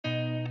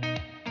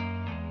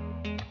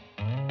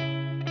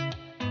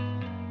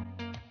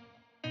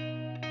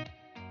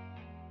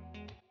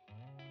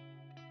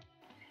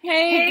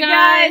Hey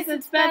guys,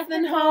 it's Beth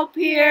and Hope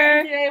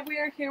here. Today we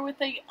are here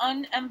with a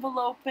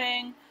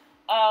unenveloping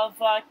of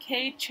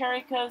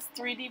Kcherry's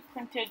 3D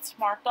printed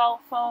smart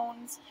doll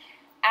phones.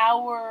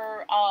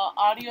 Our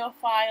audio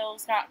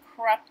files got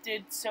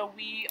corrupted, so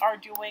we are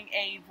doing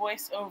a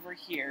voiceover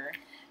here.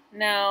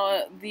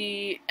 Now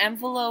the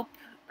envelope,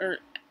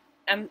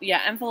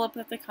 envelope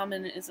that they come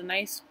in is a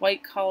nice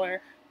white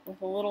color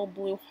with a little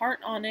blue heart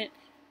on it.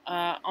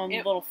 On the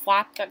little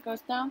flap that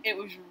goes down. It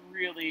was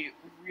really,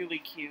 really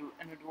cute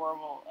and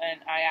adorable,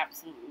 and I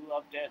absolutely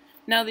loved it.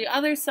 Now the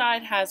other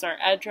side has our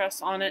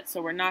address on it,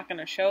 so we're not going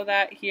to show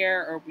that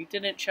here, or we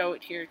didn't show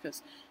it here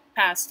because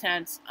past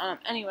tense.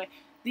 Anyway,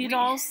 the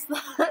dolls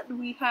that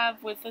we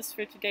have with us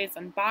for today's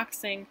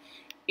unboxing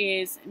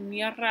is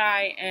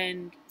Mirai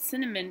and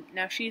Cinnamon.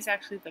 Now she's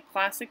actually the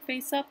classic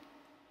face-up.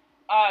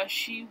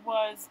 She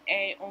was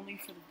a Only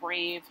for the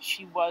Brave.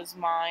 She was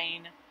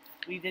mine.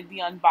 We did the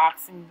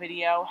unboxing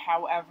video,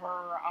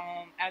 however,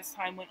 as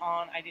time went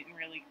on, I didn't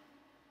really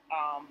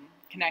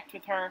connect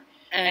with her,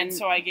 and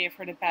so I gave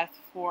her to Beth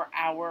for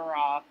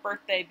our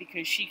birthday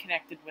because she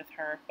connected with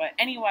her. But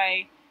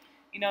anyway,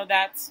 you know,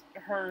 that's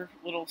her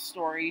little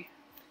story.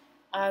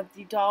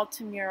 The doll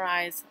to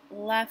Mirai's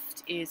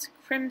left is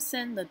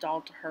Crimson, the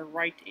doll to her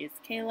right is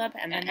Caleb,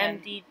 and the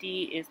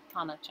MDD is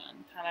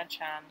Tana-chan.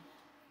 Tana-chan.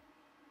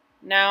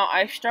 Now,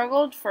 I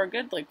struggled for a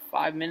good,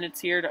 5 minutes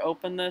here to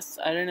open this.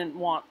 I didn't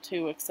want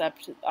to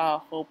accept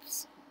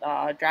Hope's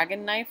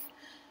dragon knife.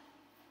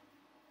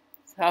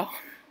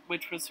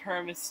 Which was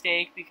her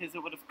mistake, because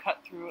it would have cut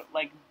through it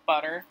like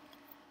butter.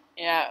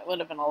 Yeah, it would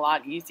have been a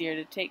lot easier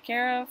to take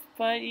care of,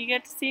 but you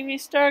get to see me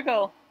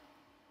struggle.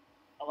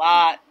 A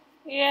lot.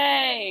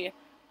 Yay!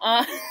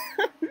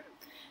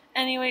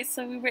 Anyway,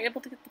 so we were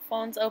able to get the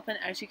phones open.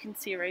 As you can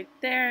see right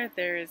there,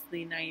 there is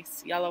the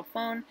nice yellow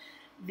phone.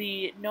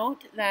 The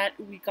note that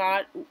we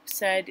got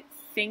said,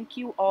 "Thank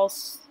you all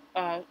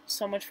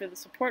so much for the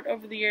support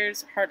over the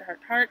years. Heart, heart,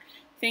 heart.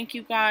 Thank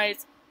you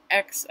guys.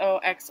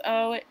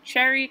 XOXO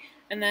Kcherry."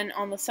 And then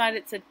on the side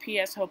it said,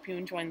 "P.S. Hope you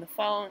enjoy the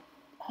phone.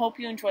 Hope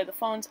you enjoy the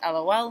phones.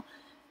 LOL."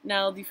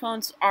 Now the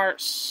phones are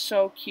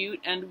so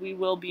cute, and we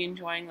will be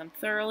enjoying them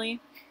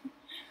thoroughly.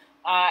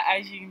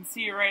 As you can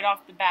see right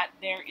off the bat,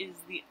 there is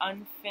the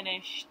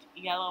unfinished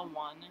yellow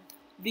one,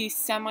 the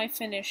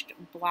semi-finished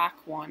black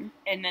one,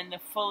 and then the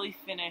fully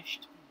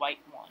finished white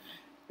one.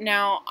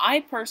 Now,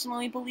 I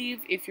personally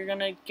believe if you're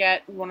gonna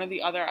get one or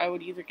the other, I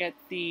would either get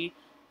the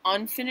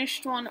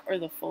unfinished one or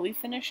the fully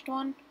finished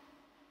one.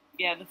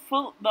 Yeah, the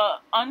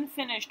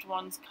unfinished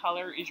one's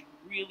color is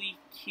really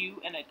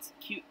cute, and it's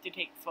cute to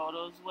take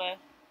photos with.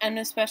 And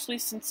especially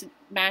since it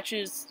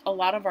matches a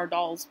lot of our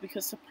dolls,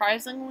 because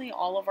surprisingly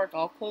all of our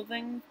doll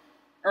clothing,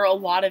 or a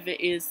lot of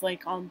it, is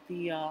on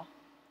the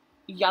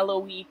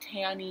yellowy,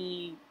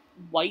 tanny,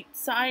 white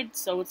side,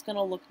 so it's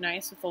gonna look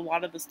nice with a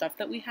lot of the stuff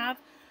that we have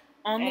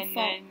on the phone. And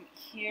then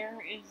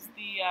here is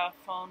the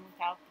phone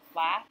without the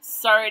flap.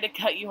 Sorry to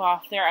cut you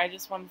off there. I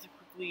just wanted to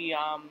quickly,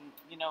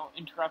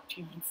 interrupt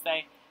you and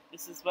say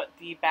this is what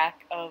the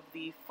back of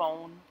the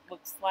phone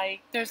looks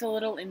like. There's a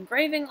little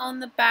engraving on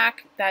the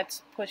back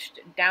that's pushed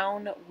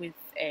down with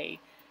a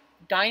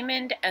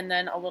diamond, and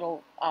then a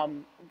little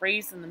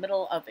raise in the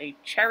middle of a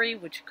cherry,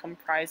 which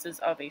comprises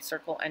of a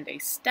circle and a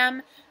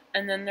stem.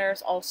 And then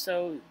there's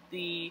also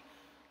the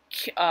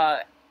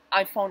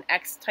iPhone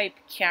X type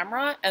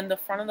camera, and the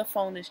front of the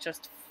phone is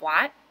just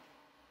flat.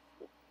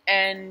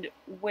 And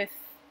with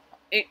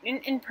it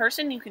in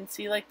person, you can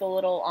see the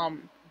little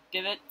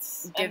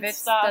divots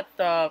that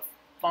the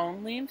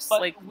phone leaves,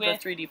 but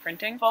with the 3D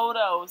printing.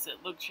 Photos,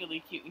 it looks really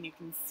cute, and you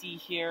can see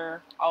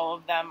here all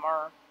of them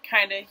are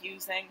kind of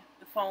using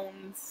the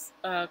phones.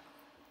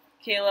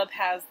 Caleb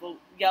has the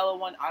yellow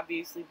one,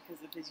 obviously,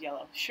 because of his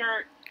yellow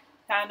shirt.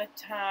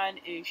 Tana-chan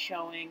is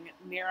showing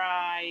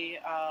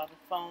Mirai the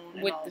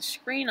phone with the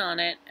screen on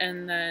it,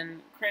 and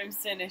then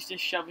Crimson is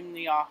just shoving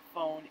the off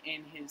phone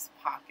in his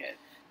pocket.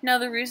 Now,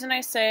 the reason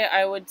I say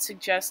I would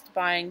suggest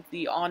buying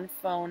the on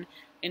phone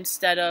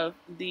instead of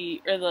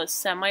the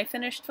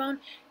semi-finished phone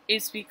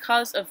is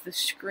because of the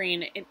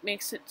screen. It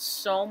makes it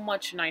so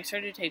much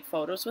nicer to take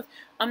photos with.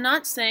 I'm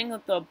not saying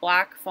that the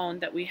black phone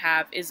that we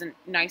have isn't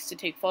nice to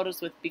take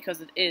photos with,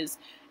 because it is.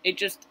 It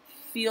just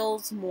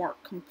feels more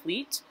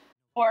complete.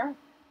 Or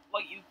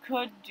what you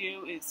could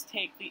do is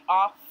take the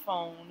off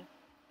phone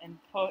and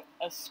put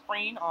a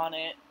screen on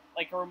it,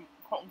 like a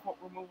quote-unquote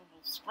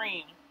removable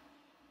screen.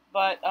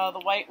 But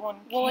the white one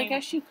came... Well, I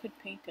guess you could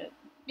paint it.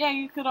 Yeah,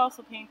 you could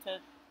also paint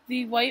it.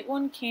 The white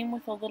one came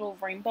with a little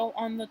rainbow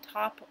on the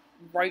top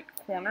right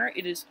corner.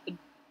 It is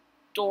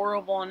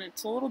adorable, and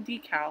it's a little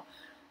decal.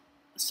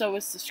 So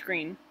is the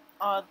screen.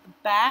 The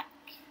back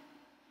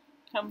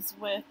comes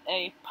with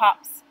a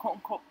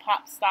quote-unquote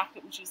pop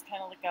socket, which is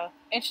kind of like a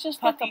It's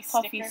just like a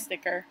puffy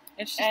sticker.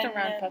 It's just a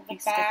round puffy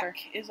sticker. And the back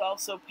is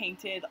also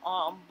painted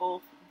on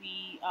both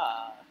the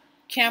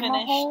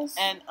camera holes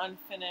and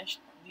unfinished,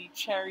 the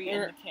cherry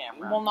and the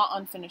camera. Well, not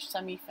unfinished,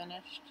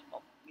 semi-finished.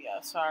 Oh, yeah,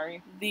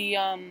 sorry. The,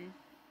 oh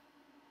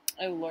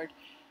lord.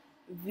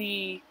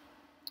 The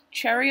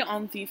Kcherry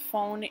on the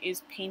phone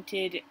is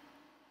painted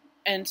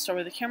and so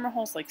are the camera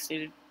holes, like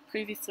stated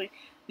previously.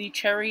 The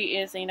Kcherry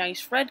is a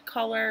nice red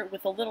color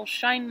with a little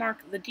shine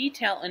mark. The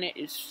detail in it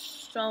is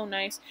so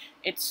nice.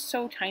 It's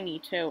so tiny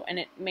too, and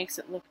it makes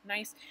it look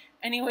nice.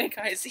 Anyway,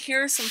 guys,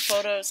 here are some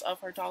photos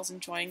of our dolls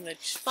enjoying the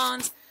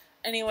phones.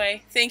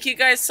 Anyway, thank you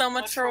guys so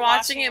much for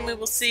watching, and we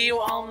will see you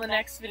all in the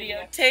next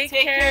video. Take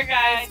care,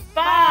 guys.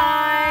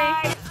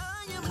 Bye!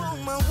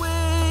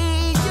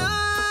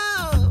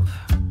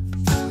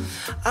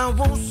 I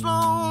won't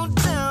slow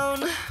down,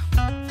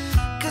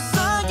 'cause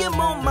I am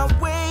on my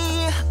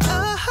way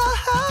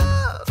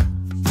up.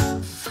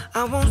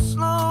 I won't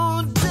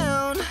slow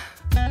down.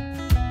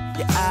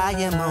 Yeah, I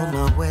am on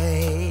my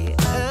way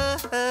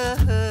up.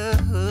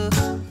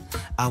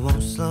 I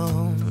won't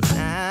slow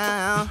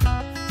down.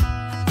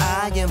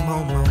 I am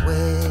on my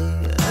way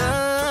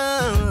up.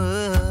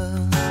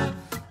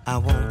 I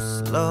won't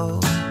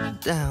slow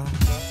down.